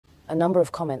A number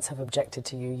of comments have objected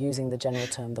to you using the general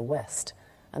term the West,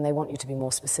 and they want you to be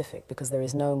more specific because there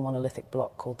is no monolithic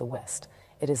bloc called the West.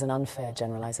 It is an unfair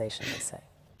generalization, they say.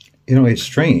 You know, it's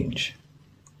strange,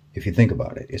 if you think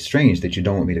about it. It's strange that you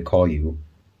don't want me to call you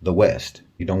the West.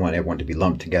 You don't want everyone to be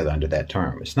lumped together under that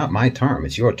term. It's not my term,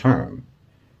 it's your term.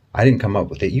 I didn't come up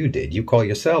with it, you did. You call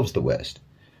yourselves the West.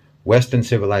 Western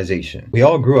civilization. We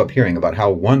all grew up hearing about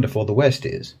how wonderful the West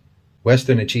is.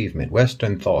 Western achievement,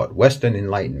 Western thought, Western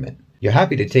enlightenment. You're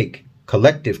happy to take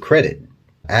collective credit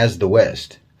as the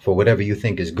West for whatever you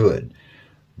think is good.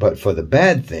 But for the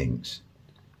bad things,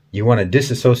 you want to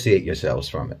disassociate yourselves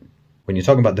from it. When you're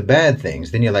talking about the bad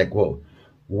things, then you're like, well,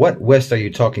 what West are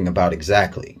you talking about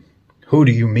exactly? Who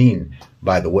do you mean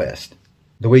by the West?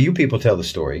 The way you people tell the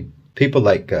story, people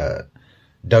like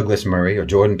Douglas Murray or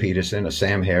Jordan Peterson or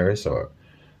Sam Harris or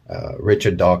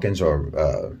Richard Dawkins or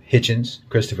Hitchens,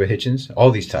 Christopher Hitchens, all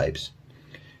these types,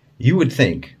 you would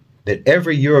think that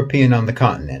every European on the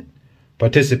continent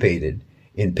participated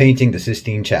in painting the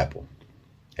Sistine Chapel.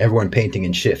 Everyone painting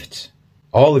in shifts.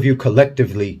 All of you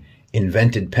collectively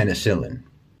invented penicillin,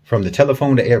 from the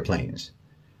telephone to airplanes,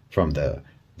 from the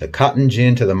cotton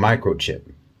gin to the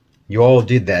microchip. You all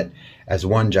did that as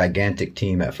one gigantic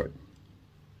team effort.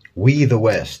 We, the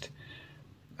West,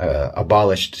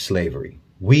 abolished slavery.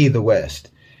 We, the West,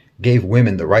 gave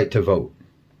women the right to vote.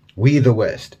 We, the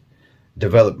West,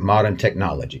 developed modern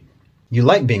technology. You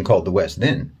like being called the West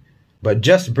then, but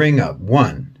just bring up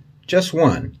just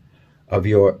one of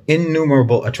your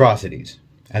innumerable atrocities,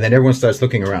 and then everyone starts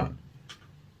looking around.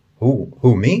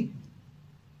 Who, me?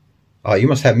 Oh, you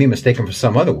must have me mistaken for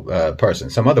some other person,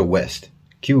 some other West.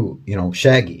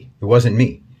 Shaggy. It wasn't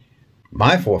me.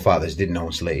 My forefathers didn't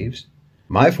own slaves.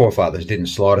 My forefathers didn't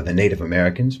slaughter the Native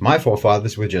Americans. My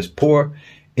forefathers were just poor,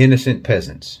 innocent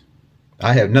peasants.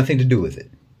 I have nothing to do with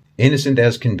it. Innocent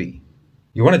as can be.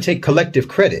 You want to take collective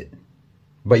credit,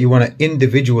 but you want to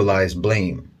individualize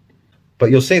blame. But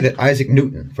you'll say that Isaac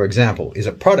Newton, for example, is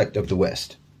a product of the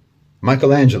West.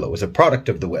 Michelangelo was a product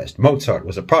of the West. Mozart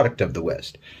was a product of the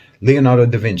West. Leonardo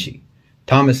da Vinci,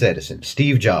 Thomas Edison,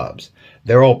 Steve Jobs,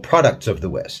 they're all products of the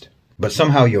West. But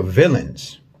somehow your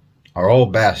villains are all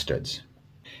bastards,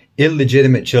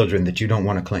 illegitimate children that you don't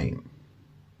want to claim.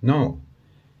 No,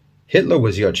 Hitler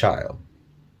was your child.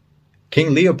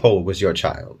 King Leopold was your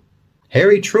child.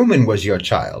 Harry Truman was your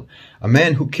child, a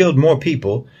man who killed more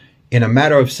people in a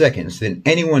matter of seconds than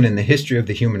anyone in the history of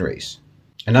the human race.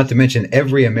 And not to mention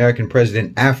every American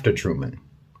president after Truman.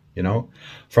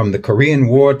 From the Korean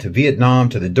War to Vietnam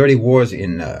to the dirty wars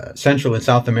in Central and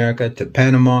South America to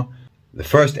Panama, the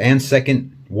first and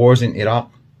second wars in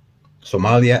Iraq,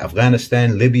 Somalia,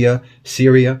 Afghanistan, Libya,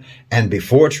 Syria, and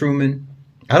before Truman.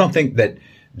 I don't think that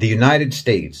the United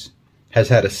States has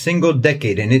had a single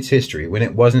decade in its history when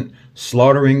it wasn't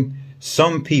slaughtering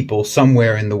some people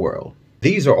somewhere in the world.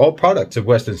 These are all products of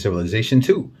Western civilization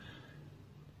too.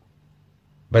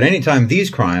 But anytime these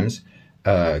crimes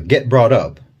get brought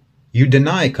up, you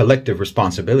deny collective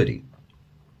responsibility.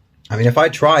 I mean, if I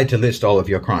tried to list all of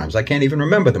your crimes, I can't even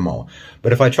remember them all.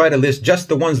 But if I try to list just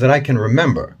the ones that I can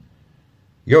remember,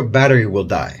 your battery will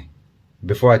die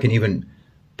before I can even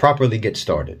properly get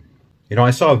started.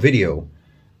 I saw a video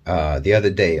the other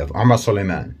day of Omar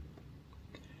Suleiman.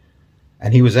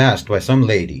 And he was asked by some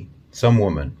lady, some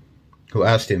woman, who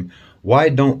asked him, why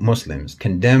don't Muslims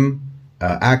condemn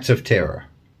acts of terror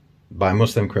by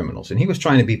Muslim criminals? And he was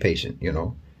trying to be patient,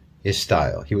 his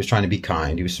style. He was trying to be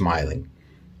kind. He was smiling,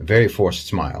 a very forced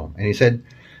smile. And he said,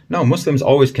 no, Muslims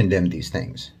always condemn these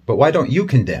things. But why don't you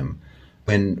condemn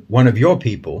when one of your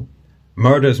people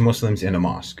murders Muslims in a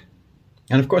mosque?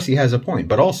 And of course he has a point,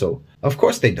 but also, of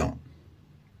course they don't.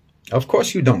 Of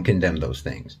course you don't condemn those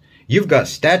things. You've got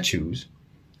statues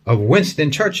of Winston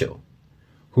Churchill,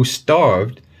 who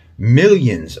starved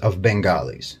millions of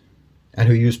Bengalis and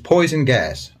who used poison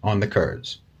gas on the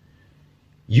Kurds.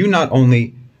 You not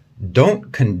only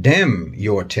don't condemn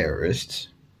your terrorists,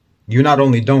 you not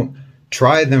only don't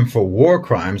try them for war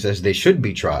crimes as they should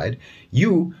be tried,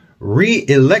 you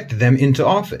re-elect them into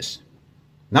office.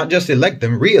 Not just elect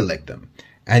them, re-elect them.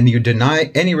 And you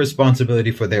deny any responsibility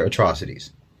for their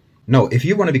atrocities. No, if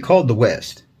you want to be called the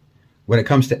West, when it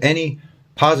comes to any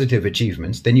positive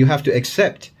achievements, then you have to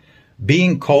accept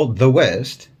being called the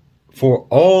West for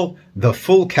all the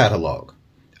full catalog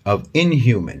of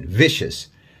inhuman, vicious,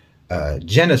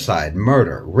 genocide,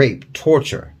 murder, rape,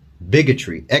 torture,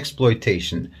 bigotry,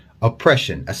 exploitation,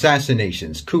 oppression,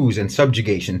 assassinations, coups and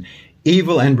subjugation,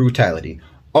 evil and brutality,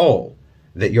 all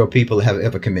that your people have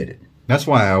ever committed. That's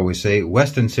why I always say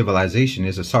Western civilization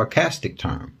is a sarcastic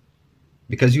term,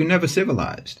 because you never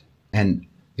civilized. And,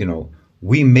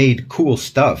 we made cool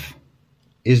stuff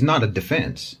is not a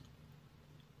defense.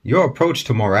 Your approach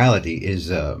to morality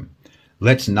is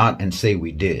let's not and say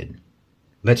we did.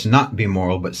 Let's not be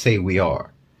moral, but say we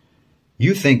are.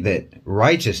 You think that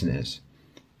righteousness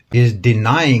is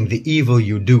denying the evil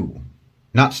you do,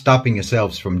 not stopping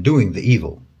yourselves from doing the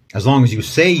evil. As long as you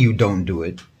say you don't do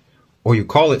it, or you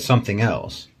call it something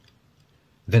else,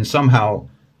 then somehow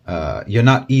you're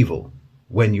not evil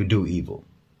when you do evil,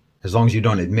 as long as you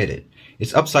don't admit it.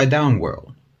 It's upside down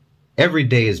world. Every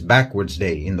day is backwards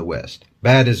day in the West.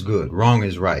 Bad is good, wrong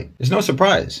is right. It's no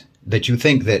surprise that you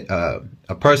think that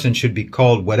a person should be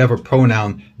called whatever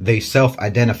pronoun they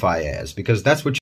self-identify as, because that's what